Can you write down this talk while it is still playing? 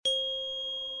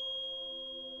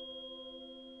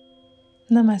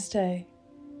Namaste,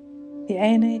 the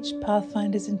ANH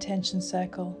Pathfinder's Intention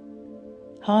Circle,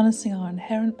 harnessing our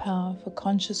inherent power for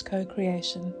conscious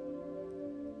co-creation.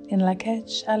 In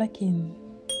Lak'ech Alakin.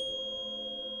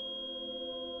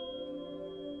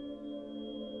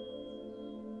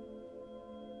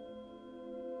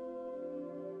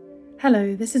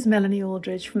 Hello, this is Melanie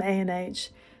Aldridge from ANH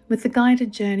with the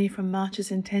guided journey from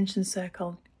March's Intention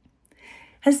Circle.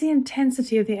 As the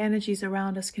intensity of the energies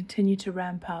around us continue to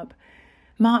ramp up,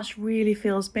 March really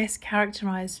feels best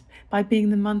characterized by being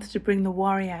the month to bring the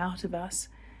warrior out of us.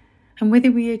 And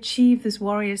whether we achieve this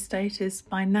warrior status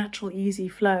by natural easy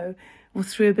flow or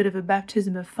through a bit of a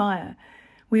baptism of fire,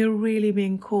 we are really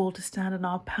being called to stand in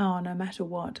our power no matter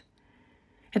what.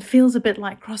 It feels a bit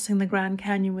like crossing the Grand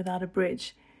Canyon without a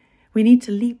bridge. We need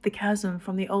to leap the chasm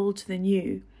from the old to the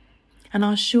new, and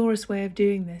our surest way of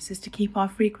doing this is to keep our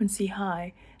frequency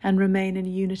high and remain in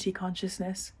unity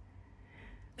consciousness.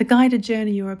 The guided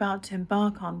journey you're about to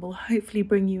embark on will hopefully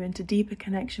bring you into deeper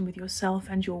connection with yourself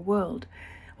and your world,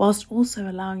 whilst also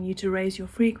allowing you to raise your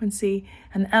frequency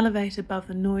and elevate above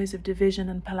the noise of division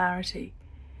and polarity.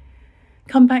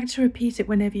 Come back to repeat it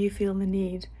whenever you feel the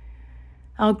need.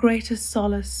 Our greatest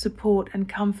solace, support, and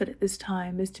comfort at this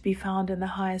time is to be found in the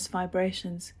highest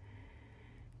vibrations.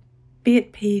 Be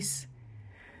at peace,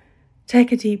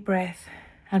 take a deep breath,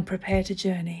 and prepare to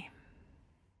journey.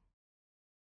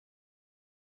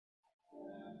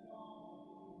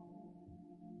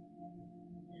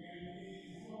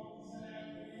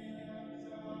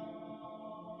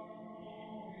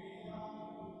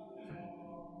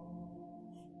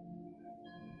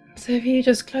 So if you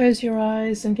just close your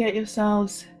eyes and get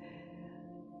yourselves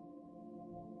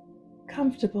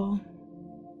comfortable.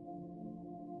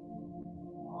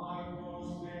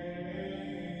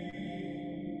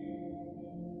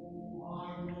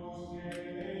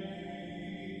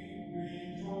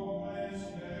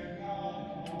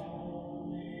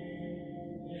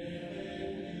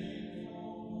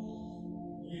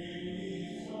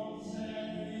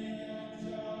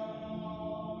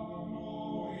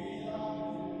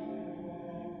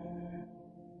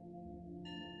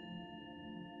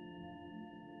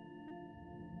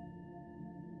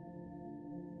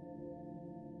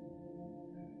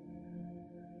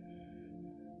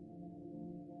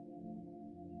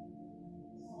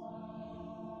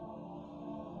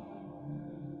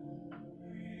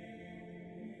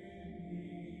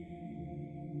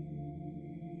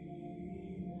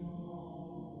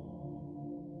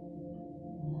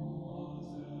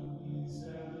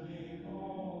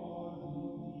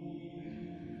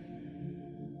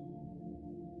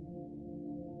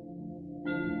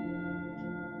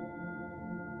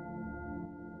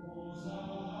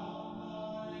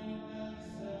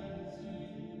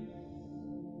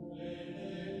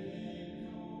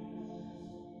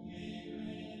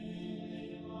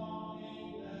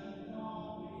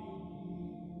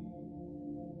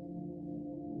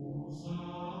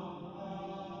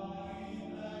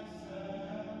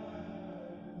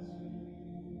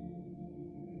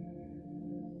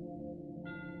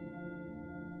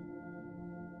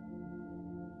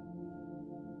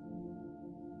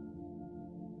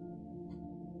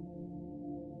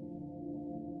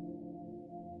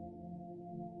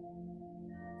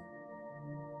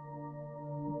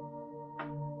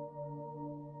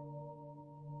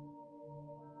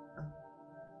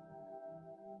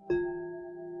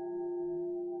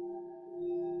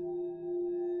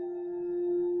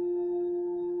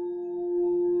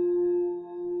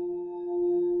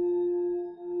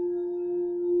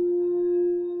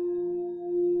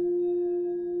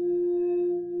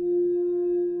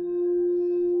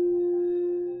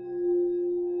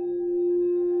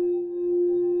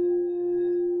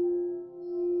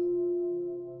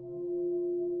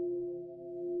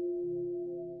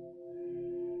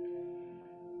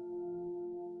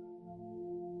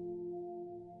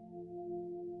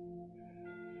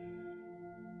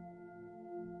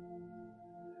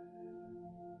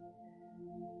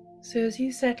 So as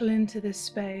you settle into this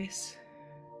space,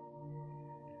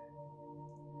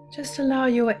 just allow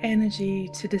your energy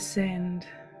to descend.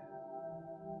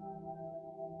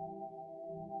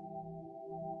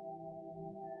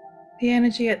 The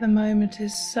energy at the moment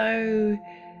is so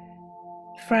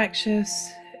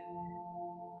fractious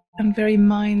and very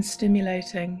mind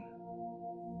stimulating.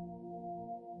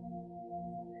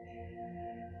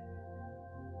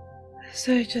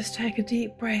 So just take a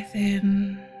deep breath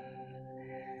in,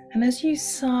 and as you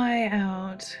sigh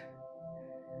out,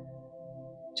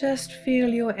 just feel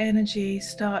your energy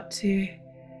start to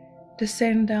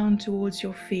descend down towards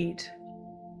your feet.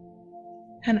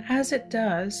 And as it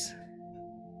does,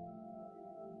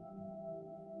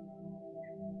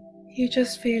 you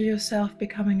just feel yourself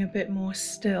becoming a bit more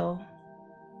still,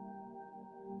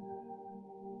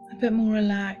 a bit more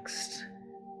relaxed.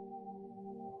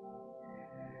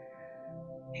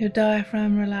 Your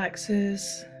diaphragm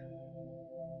relaxes.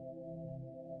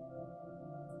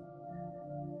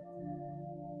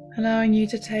 Allowing you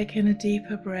to take in a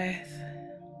deeper breath.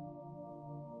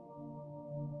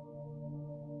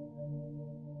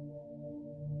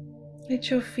 Let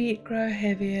your feet grow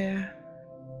heavier.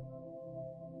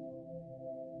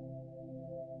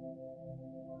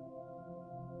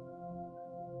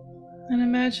 And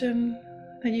imagine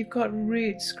that you've got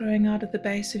roots growing out of the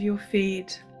base of your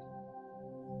feet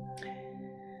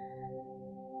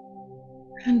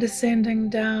and descending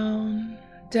down,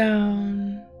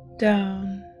 down,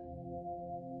 down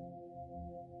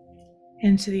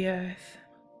into the earth.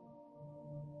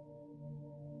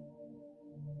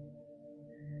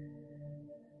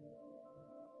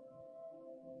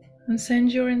 And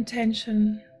send your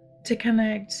intention to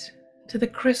connect to the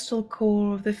crystal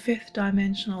core of the fifth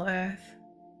dimensional earth.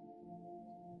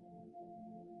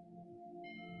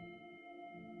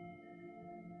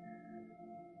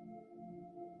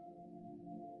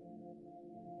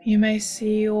 You may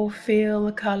see or feel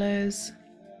the colors.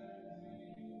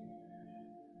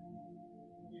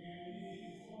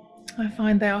 I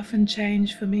find they often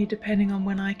change for me depending on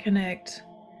when I connect.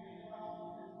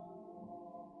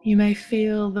 You may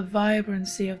feel the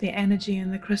vibrancy of the energy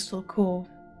in the crystal core.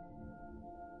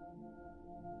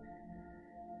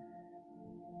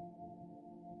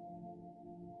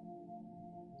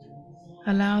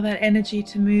 Allow that energy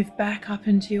to move back up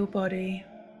into your body,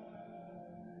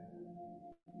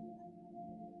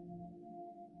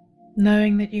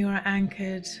 knowing that you are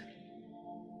anchored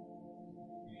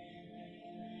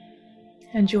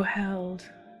and you're held.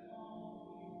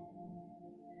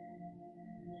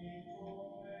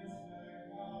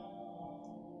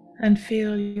 And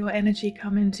feel your energy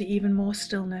come into even more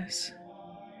stillness.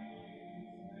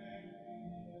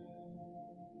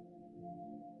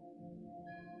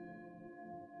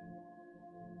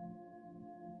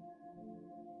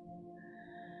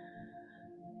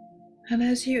 And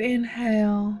as you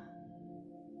inhale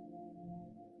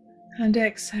and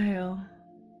exhale,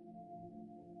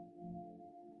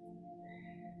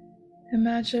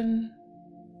 imagine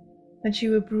that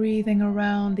you are breathing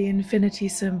around the infinity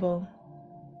symbol.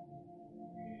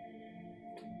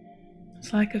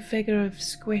 It's like a figure of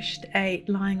squished 8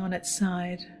 lying on its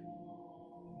side.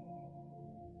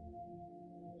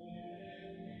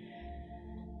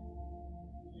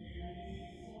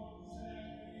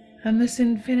 And this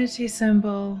infinity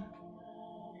symbol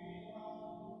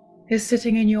is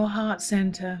sitting in your heart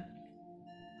center.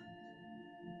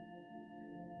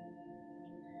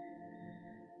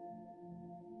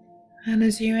 And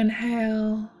as you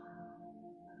inhale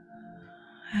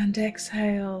and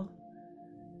exhale,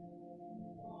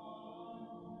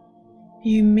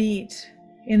 you meet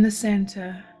in the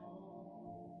center.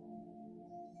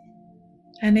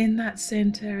 And in that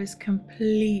center is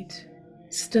complete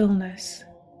stillness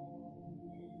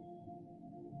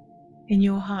in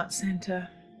your heart center.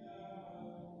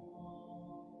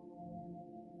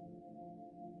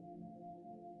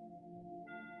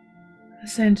 A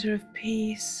center of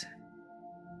peace,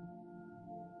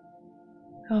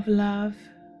 of love,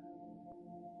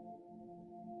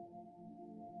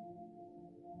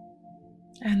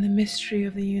 and the mystery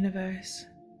of the universe.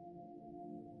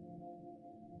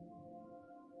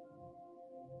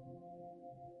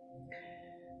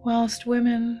 Whilst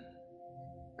women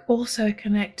also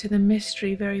connect to the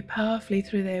mystery very powerfully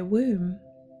through their womb,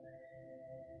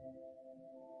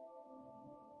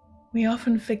 we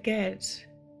often forget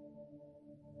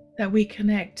that we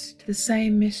connect to the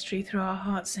same mystery through our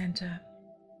heart center.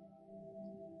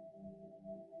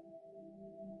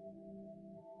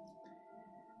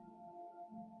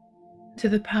 To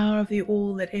the power of the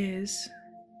all that is.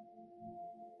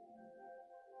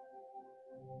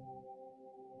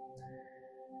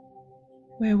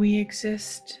 Where we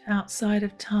exist outside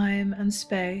of time and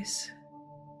space.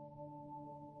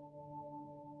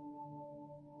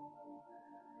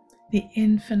 The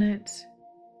infinite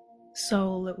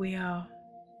soul that we are.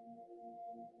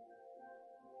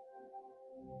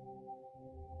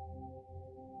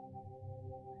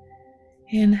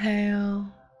 Inhale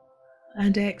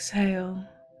and exhale.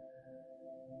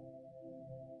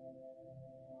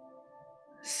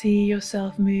 See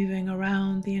yourself moving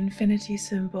around the infinity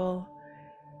symbol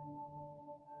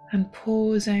and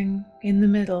pausing in the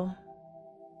middle,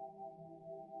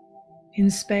 in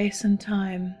space and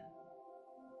time,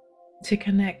 to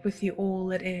connect with the all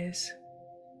that is.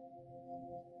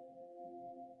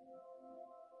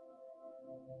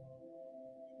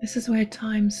 This is where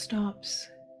time stops.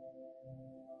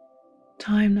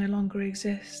 Time no longer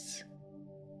exists.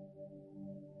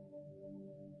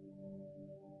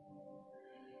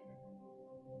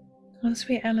 Once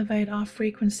we elevate our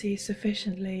frequency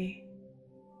sufficiently,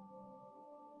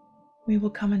 we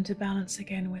will come into balance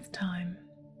again with time.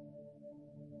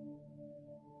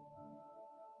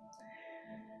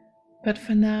 But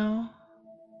for now,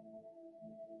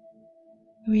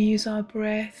 we use our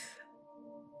breath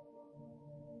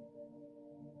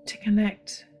to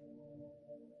connect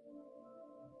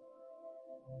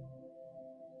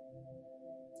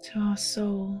to our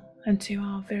soul and to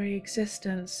our very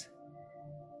existence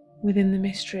within the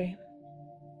mystery.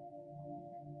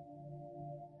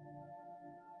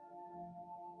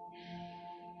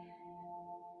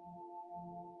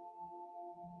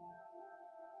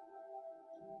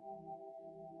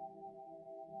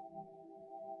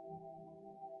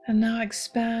 And now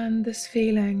expand this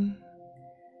feeling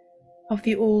of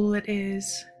the all that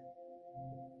is,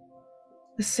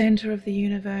 the center of the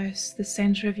universe, the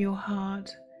center of your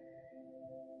heart.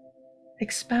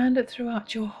 Expand it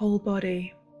throughout your whole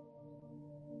body.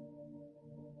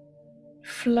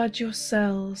 Flood your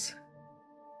cells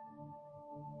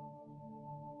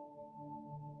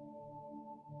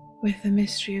with the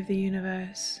mystery of the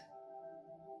universe.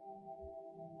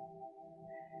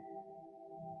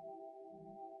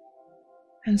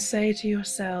 And say to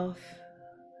yourself,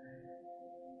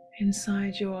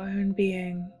 inside your own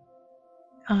being,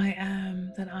 I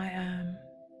am that I am.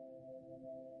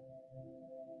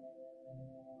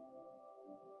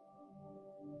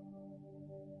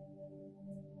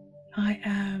 I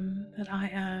am that I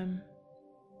am.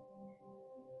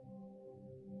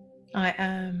 I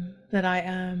am that I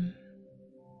am.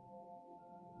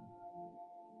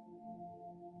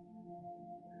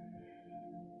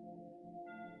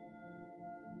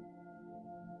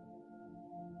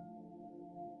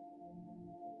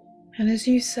 And as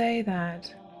you say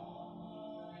that,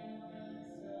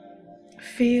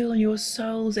 feel your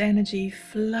soul's energy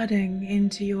flooding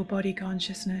into your body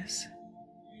consciousness.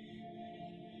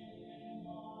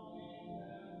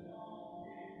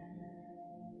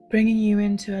 Bringing you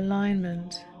into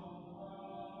alignment,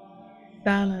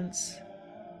 balance,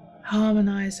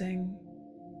 harmonizing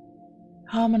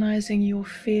your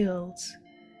fields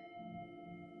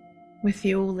with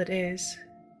the all that is.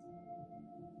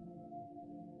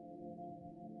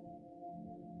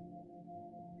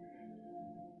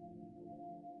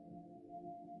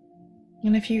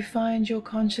 And if you find your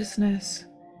consciousness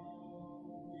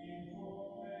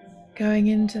going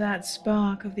into that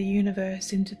spark of the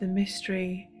universe, into the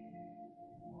mystery,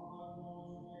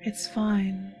 it's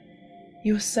fine.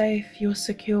 You're safe, you're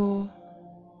secure.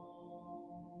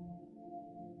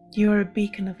 You're a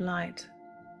beacon of light.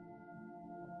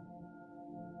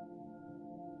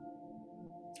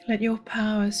 Let your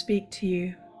power speak to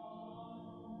you.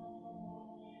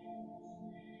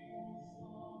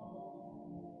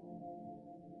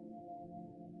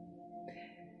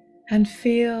 And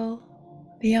feel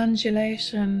the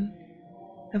undulation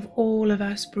of all of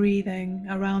us breathing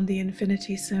around the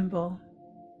infinity symbol.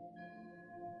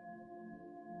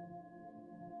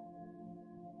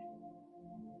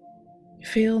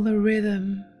 Feel the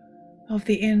rhythm of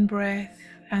the in-breath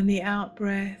and the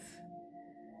out-breath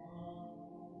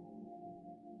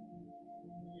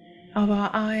of our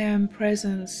I am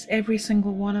presence, every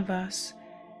single one of us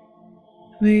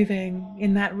moving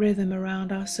in that rhythm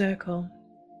around our circle.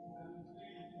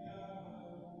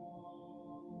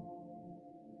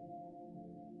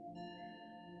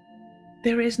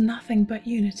 There is nothing but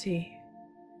unity.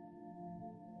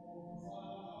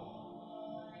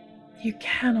 You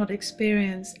cannot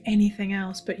experience anything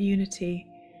else but unity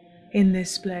in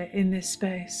this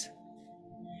space.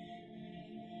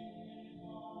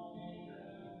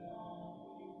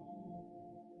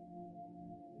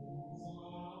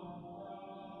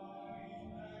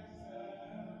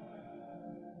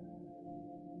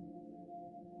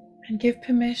 And give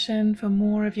permission for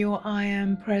more of your I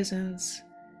am presence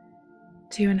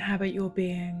to inhabit your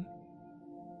being.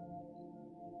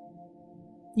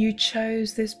 You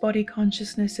chose this body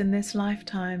consciousness in this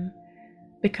lifetime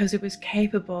because it was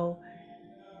capable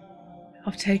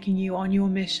of taking you on your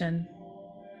mission.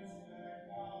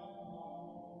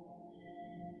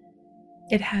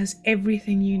 It has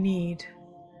everything you need.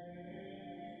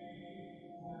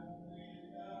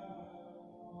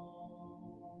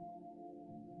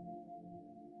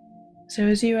 So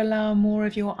as you allow more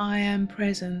of your I am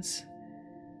presence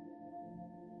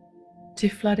to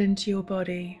flood into your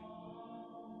body,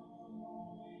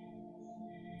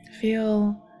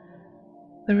 feel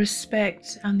the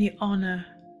respect and the honor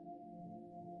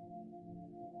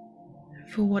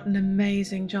for what an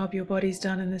amazing job your body's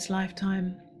done in this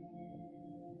lifetime.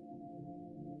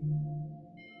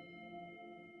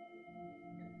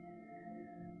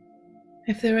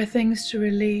 If there are things to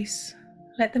release,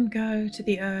 let them go to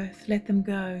the earth, let them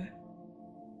go.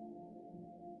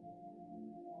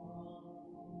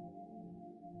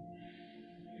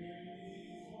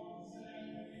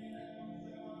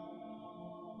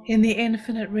 In the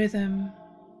infinite rhythm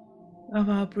of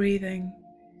our breathing,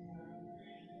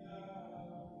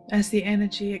 as the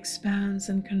energy expands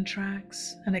and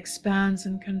contracts and expands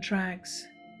and contracts,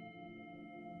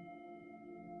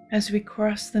 as we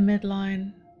cross the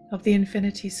midline of the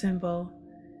infinity symbol,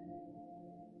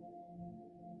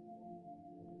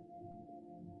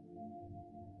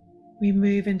 we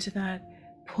move into that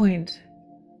point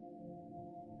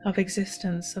of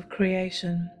existence, of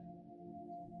creation.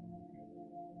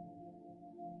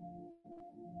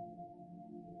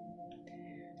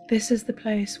 This is the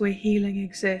place where healing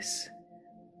exists.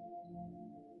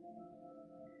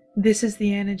 This is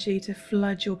the energy to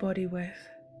flood your body with.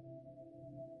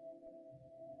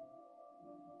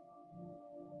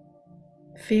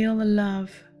 Feel the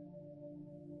love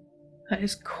that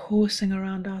is coursing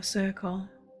around our circle.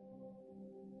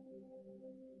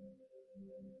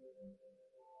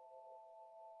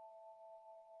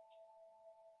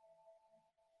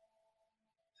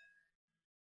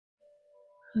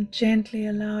 And gently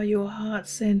allow your heart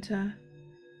center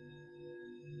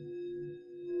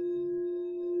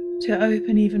to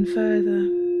open even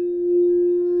further.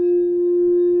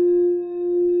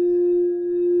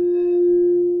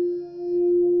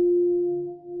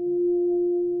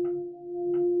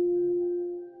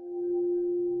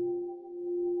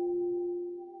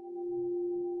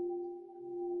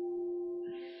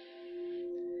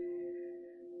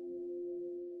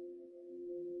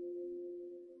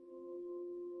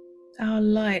 Our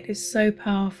light is so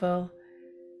powerful.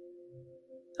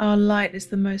 Our light is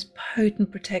the most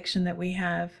potent protection that we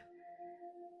have.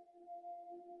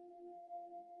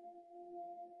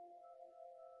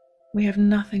 We have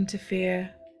nothing to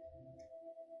fear.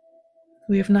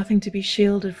 We have nothing to be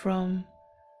shielded from.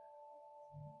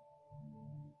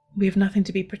 We have nothing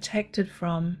to be protected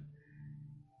from,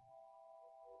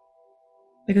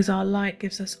 because our light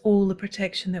gives us all the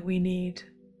protection that we need.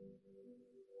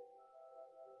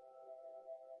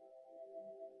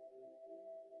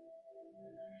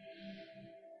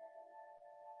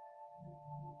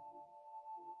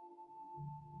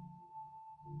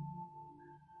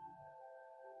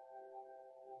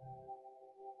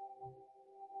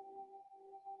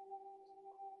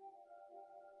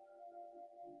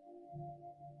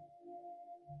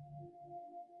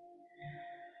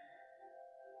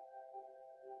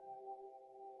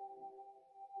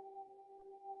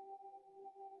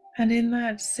 And in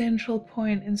that central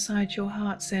point inside your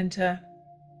heart center,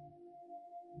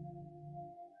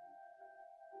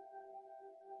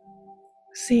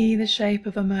 see the shape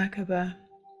of a Merkaba.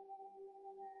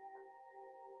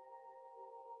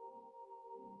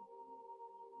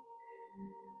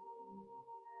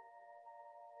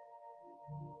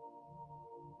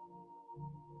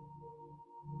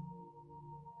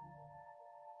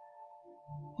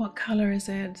 What color is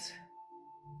it?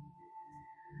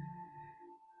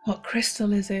 What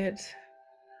crystal is it?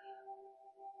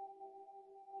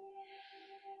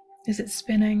 Is it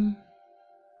spinning?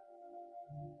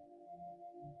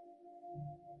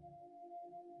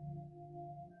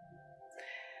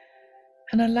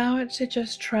 And allow it to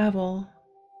just travel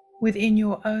within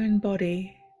your own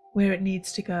body where it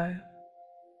needs to go.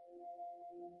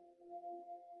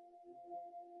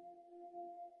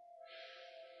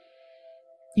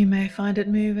 You may find it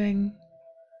moving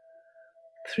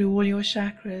through all your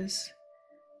chakras,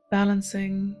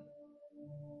 balancing,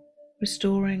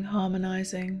 restoring,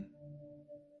 harmonizing.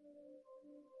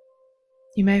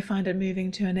 You may find it moving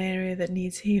to an area that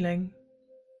needs healing.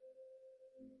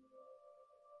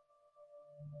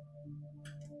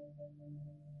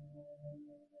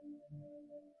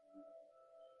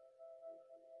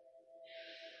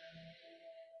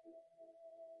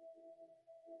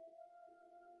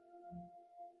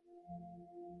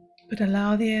 But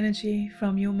allow the energy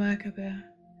from your Merkaba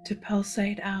to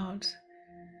pulsate out.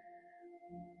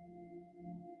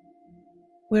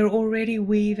 We're already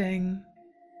weaving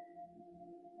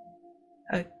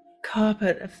a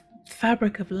carpet, a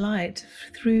fabric of light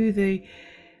through the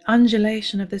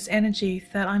undulation of this energy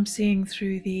that I'm seeing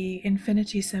through the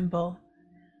infinity symbol.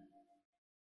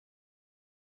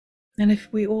 And if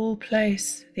we all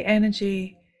place the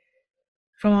energy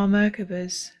from our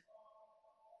Merkabas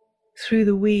through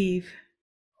the weave,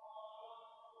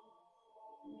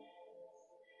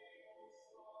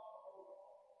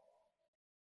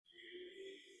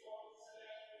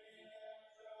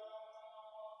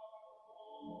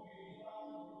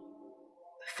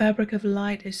 fabric of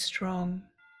light is strong.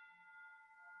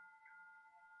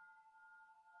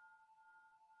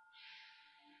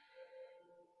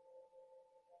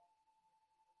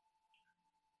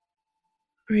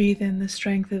 Breathe in the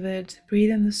strength of it. Breathe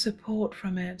in the support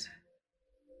from it.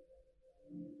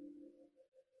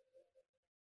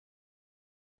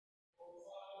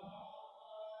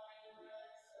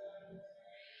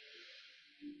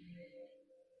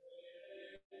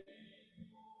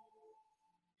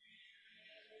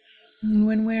 And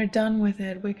when we're done with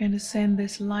it, we're going to send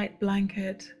this light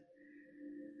blanket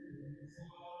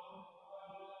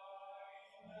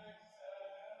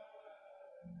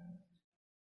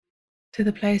to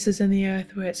the places in the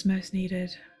earth where it's most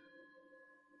needed.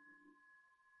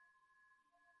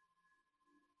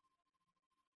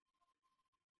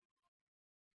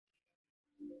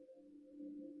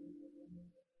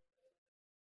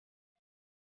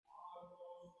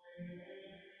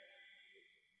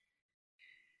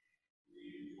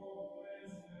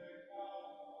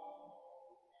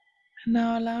 And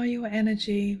now allow your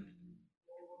energy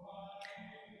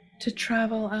to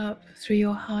travel up through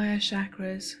your higher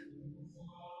chakras,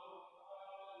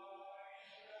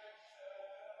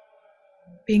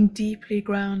 being deeply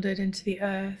grounded into the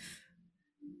earth,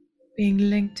 being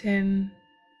linked in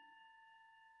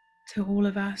to all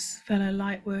of us fellow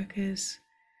light workers.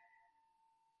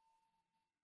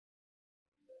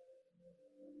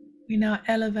 We now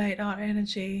elevate our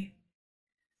energy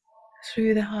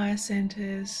through the higher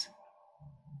centers,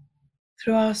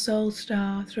 through our soul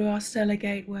star, through our stellar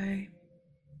gateway,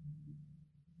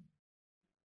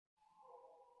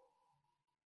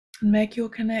 and make your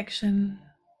connection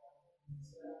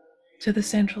to the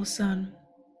central sun.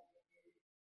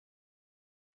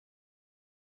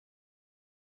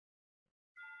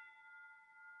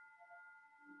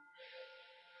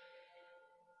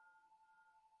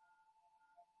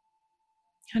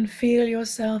 And feel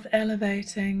yourself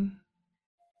elevating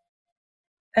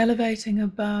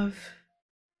above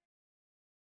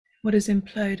what is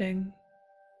imploding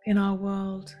in our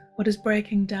world, what is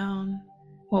breaking down,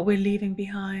 what we're leaving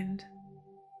behind.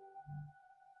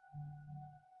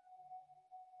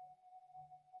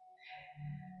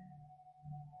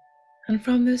 And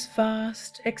from this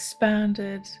vast,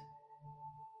 expanded,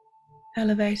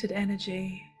 elevated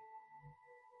energy,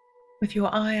 with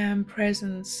your I Am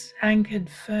presence anchored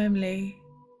firmly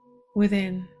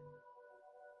within,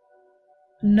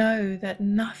 know that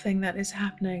nothing that is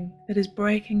happening, that is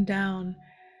breaking down,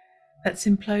 that's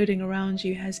imploding around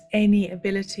you has any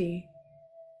ability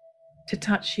to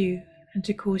touch you and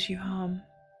to cause you harm.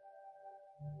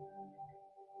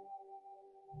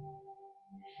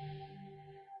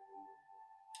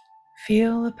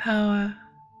 Feel the power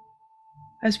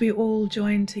as we all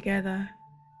join together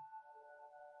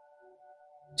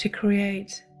to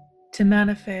create, to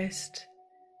manifest,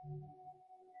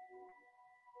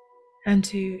 and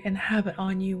to inhabit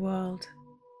our new world.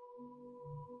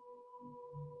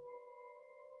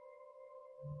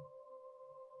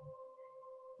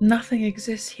 Nothing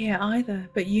exists here either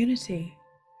but unity.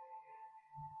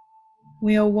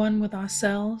 We are one with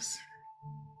ourselves,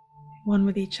 one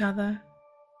with each other,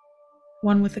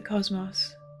 one with the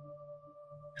cosmos,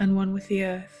 and one with the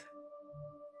earth.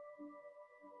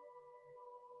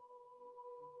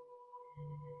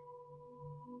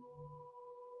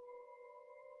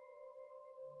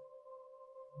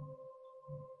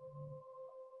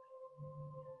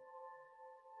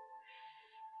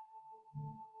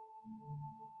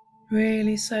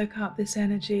 Really soak up this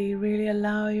energy, really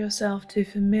allow yourself to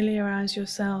familiarize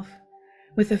yourself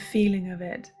with the feeling of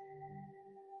it.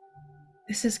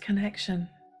 This is connection.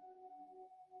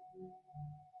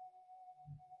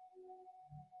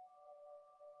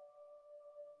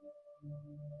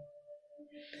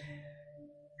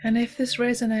 And if this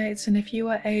resonates, and if you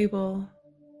are able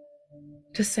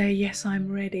to say, yes, I'm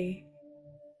ready.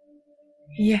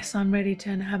 Yes, I'm ready to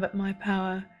inhabit my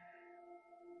power.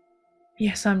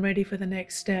 Yes, I'm ready for the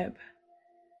next step.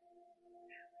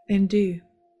 Then do.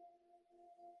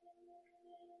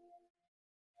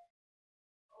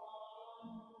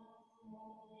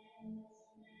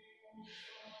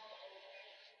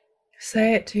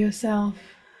 Say it to yourself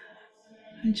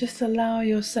and just allow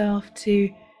yourself to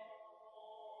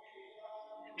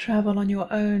travel on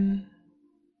your own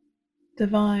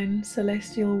divine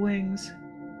celestial wings.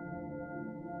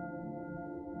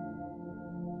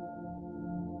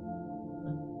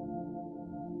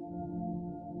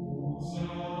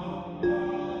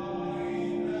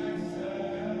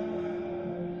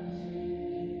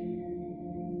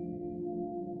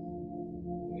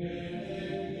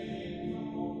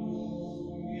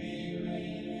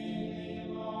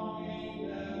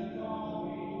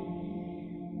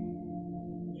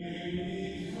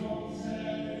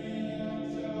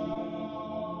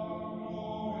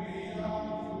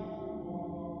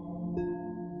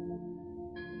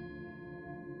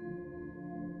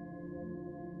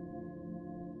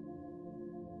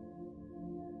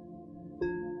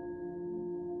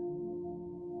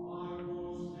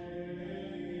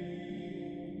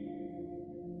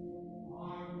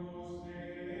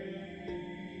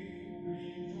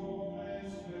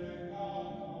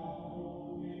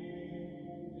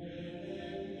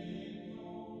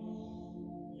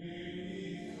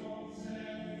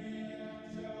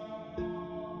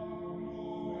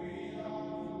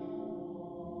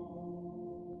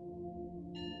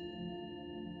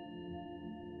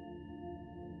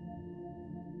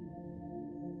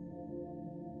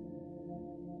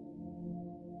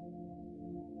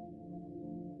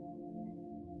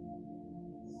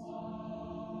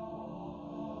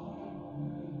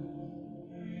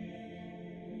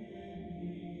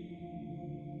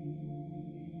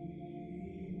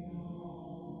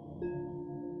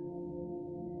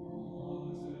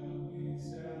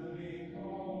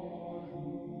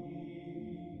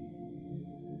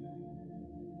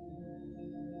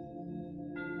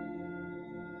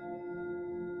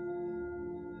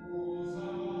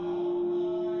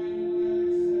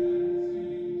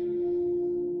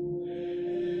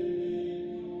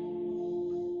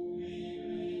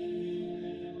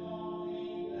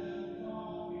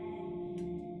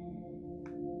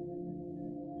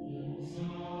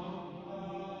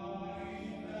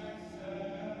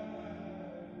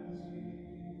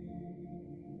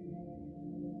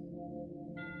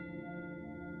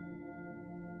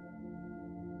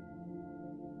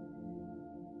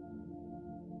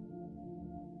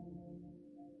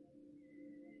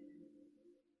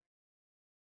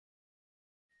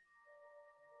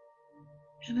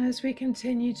 And as we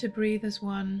continue to breathe as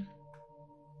one,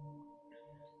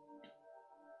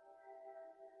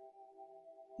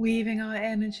 weaving our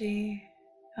energy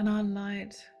and our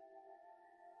light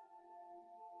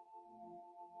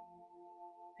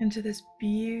into this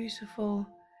beautiful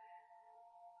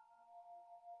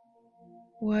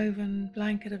woven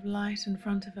blanket of light in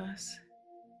front of us.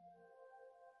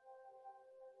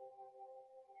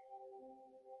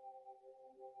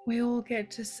 We all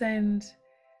get to send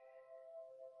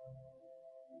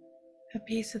a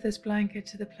piece of this blanket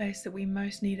to the place that we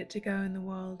most need it to go in the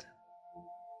world.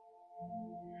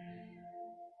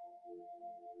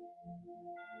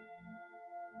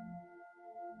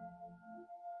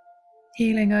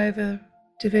 Healing over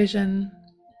division,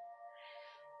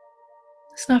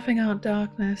 snuffing out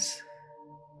darkness,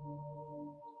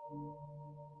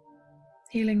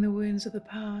 healing the wounds of the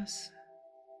past,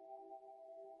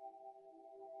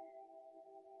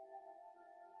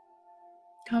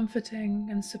 comforting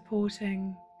and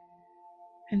supporting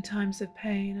in times of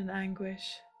pain and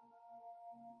anguish.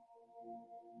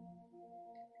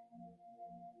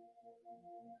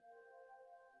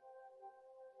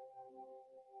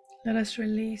 Let us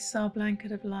release our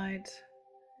blanket of light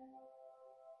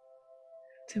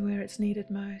to where it's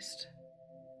needed most.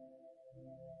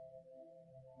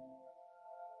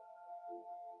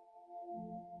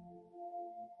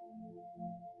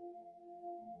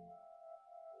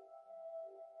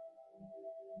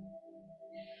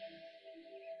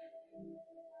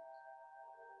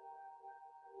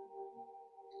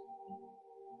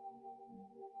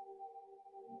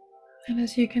 And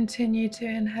as you continue to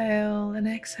inhale and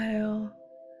exhale,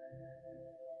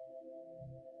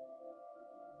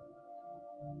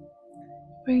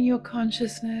 bring your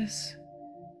consciousness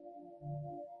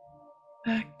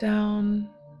back down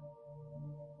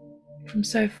from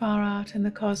so far out in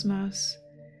the cosmos,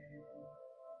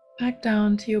 back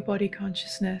down to your body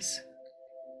consciousness,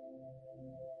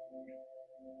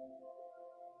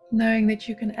 knowing that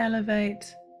you can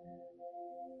elevate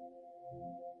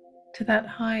to that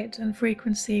height and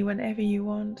frequency whenever you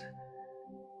want,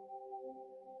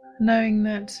 knowing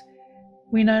that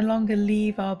we no longer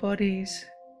leave our bodies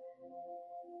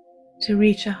to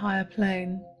reach a higher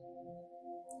plane.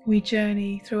 We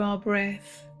journey through our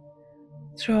breath,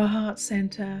 through our heart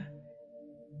center,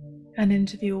 and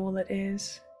into the all that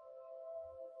is.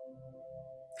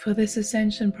 For this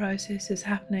ascension process is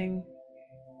happening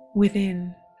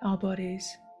within our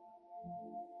bodies.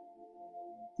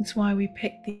 It's why we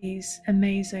pick these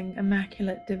amazing,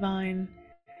 immaculate, divine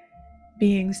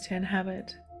beings to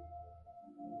inhabit.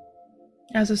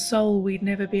 As a soul, we'd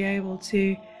never be able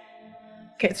to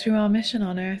get through our mission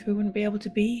on earth. We wouldn't be able to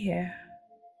be here.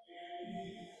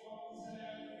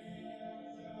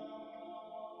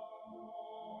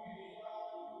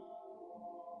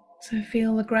 So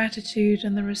feel the gratitude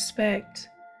and the respect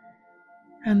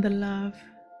and the love.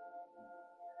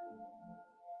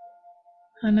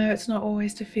 I know it's not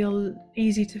always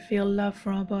easy to feel love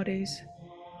for our bodies,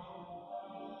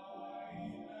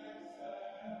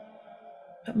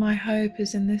 but my hope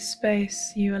is in this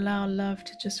space you allow love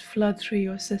to just flood through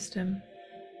your system.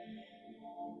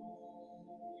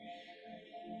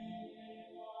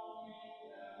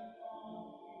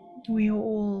 We are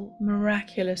all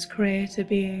miraculous creator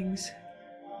beings.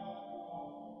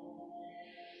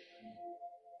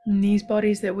 And these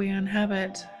bodies that we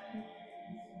inhabit,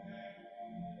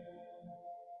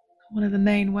 one of the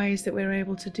main ways that we're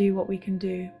able to do what we can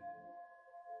do.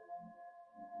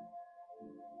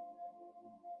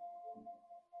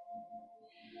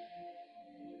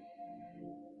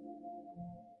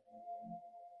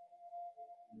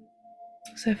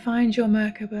 So find your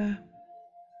Merkaba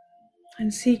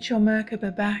and seat your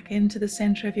Merkaba back into the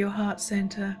center of your heart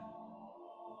center.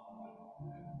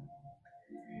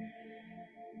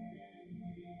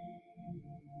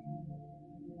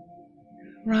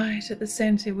 Right at the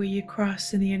center where you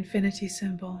cross in the infinity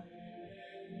symbol.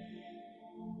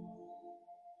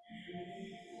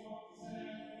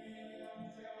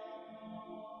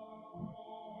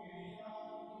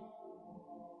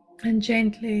 And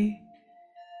gently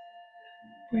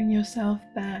bring yourself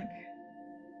back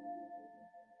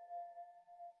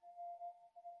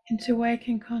into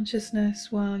waking consciousness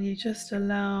while you just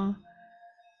allow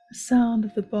the sound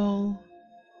of the bowl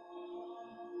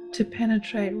to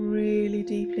penetrate really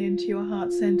deeply into your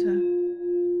heart center.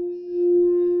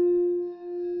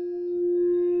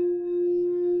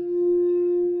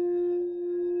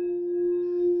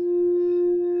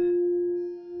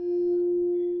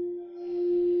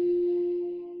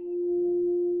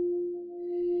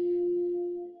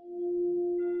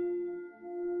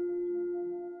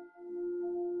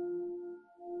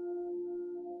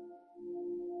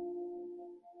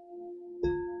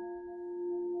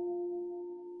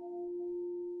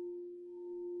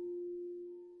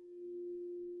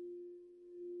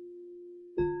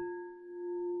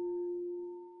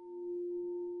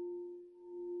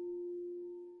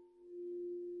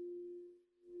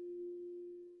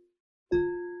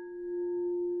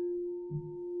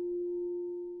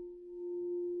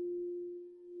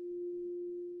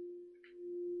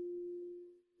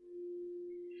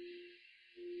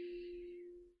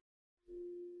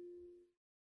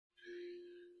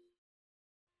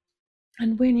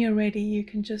 And when you're ready, you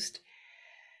can just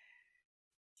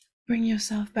bring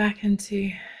yourself back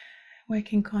into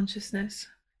waking consciousness.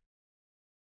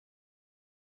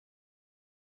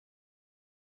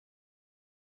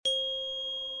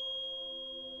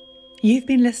 You've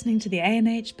been listening to the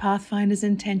ANH Pathfinders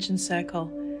Intention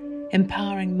Circle,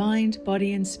 empowering mind,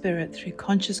 body, and spirit through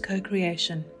conscious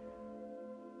co-creation.